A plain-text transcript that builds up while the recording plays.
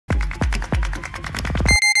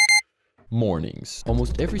Mornings.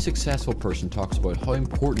 Almost every successful person talks about how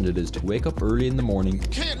important it is to wake up early in the morning.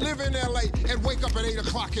 Can't live in LA and wake up at 8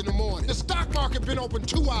 o'clock in the morning. The stock market been open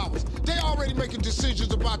 2 hours. They already making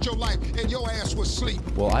decisions about your life and your ass was asleep.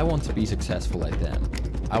 Well, I want to be successful like them.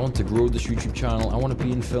 I want to grow this YouTube channel. I want to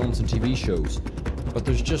be in films and TV shows. But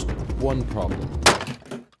there's just one problem.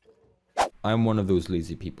 I'm one of those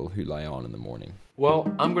lazy people who lie on in the morning. Well,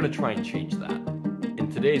 I'm going to try and change that. In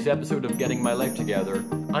today's episode of Getting My Life Together,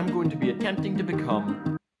 I'm going to be attempting to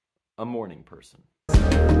become a morning person.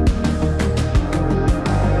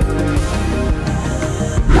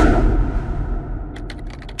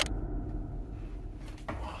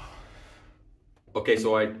 Okay,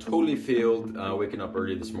 so I totally failed waking up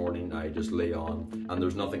early this morning. I just lay on and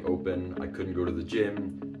there's nothing open. I couldn't go to the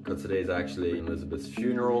gym because today's actually Elizabeth's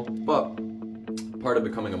funeral. But part of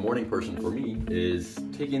becoming a morning person for me is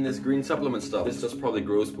taking this green supplement stuff. It's just probably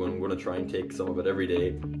gross, but I'm going to try and take some of it every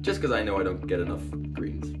day just because I know I don't get enough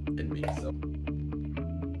greens in me. So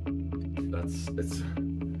it's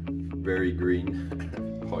very green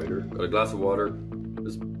powder. Got a glass of water.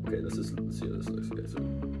 Let's see how this looks. Okay, so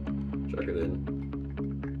chuck it in.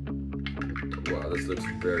 Wow, this looks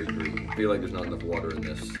very green. I feel like there's not enough water in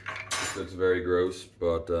this. This looks very gross,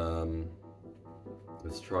 but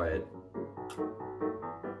let's try it.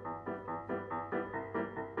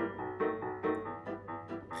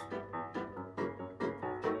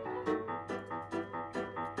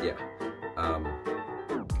 Yeah,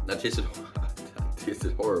 that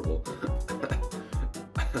tasted horrible,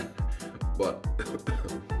 but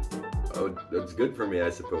oh, it's good for me, I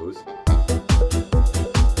suppose.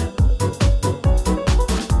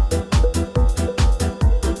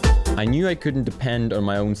 I knew I couldn't depend on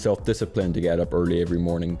my own self-discipline to get up early every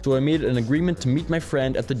morning, so I made an agreement to meet my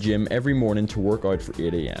friend at the gym every morning to work out for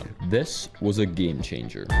 8 AM. This was a game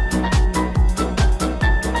changer.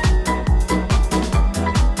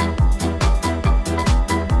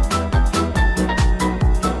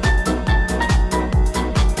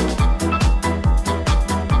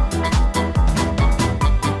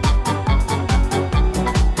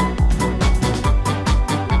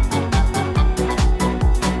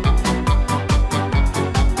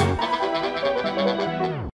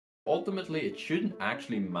 Ultimately, it shouldn't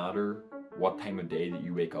actually matter what time of day that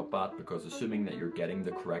you wake up at, because assuming that you're getting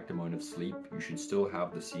the correct amount of sleep, you should still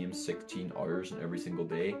have the same 16 hours in every single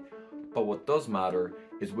day. But what does matter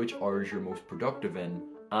is which hours you're most productive in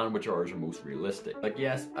and which hours are most realistic. Like,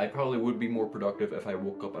 yes, I probably would be more productive if I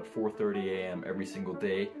woke up at 4:30 AM every single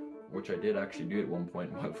day, which I did actually do at one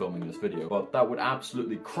point while filming this video, but that would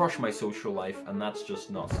absolutely crush my social life, and that's just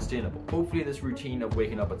not sustainable. Hopefully this routine of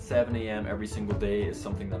waking up at 7 AM every single day is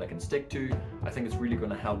something that I can stick to. I think it's really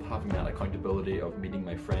going to help having that accountability of meeting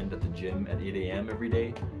my friend at the gym at 8 AM every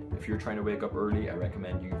day. If you're trying to wake up early, I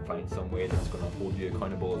recommend you find some way that's going to hold you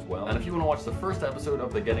accountable as well. And if you want to watch the first episode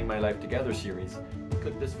of the Getting My Life Together series,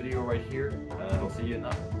 click this video right here, and I'll see you in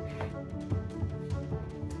that.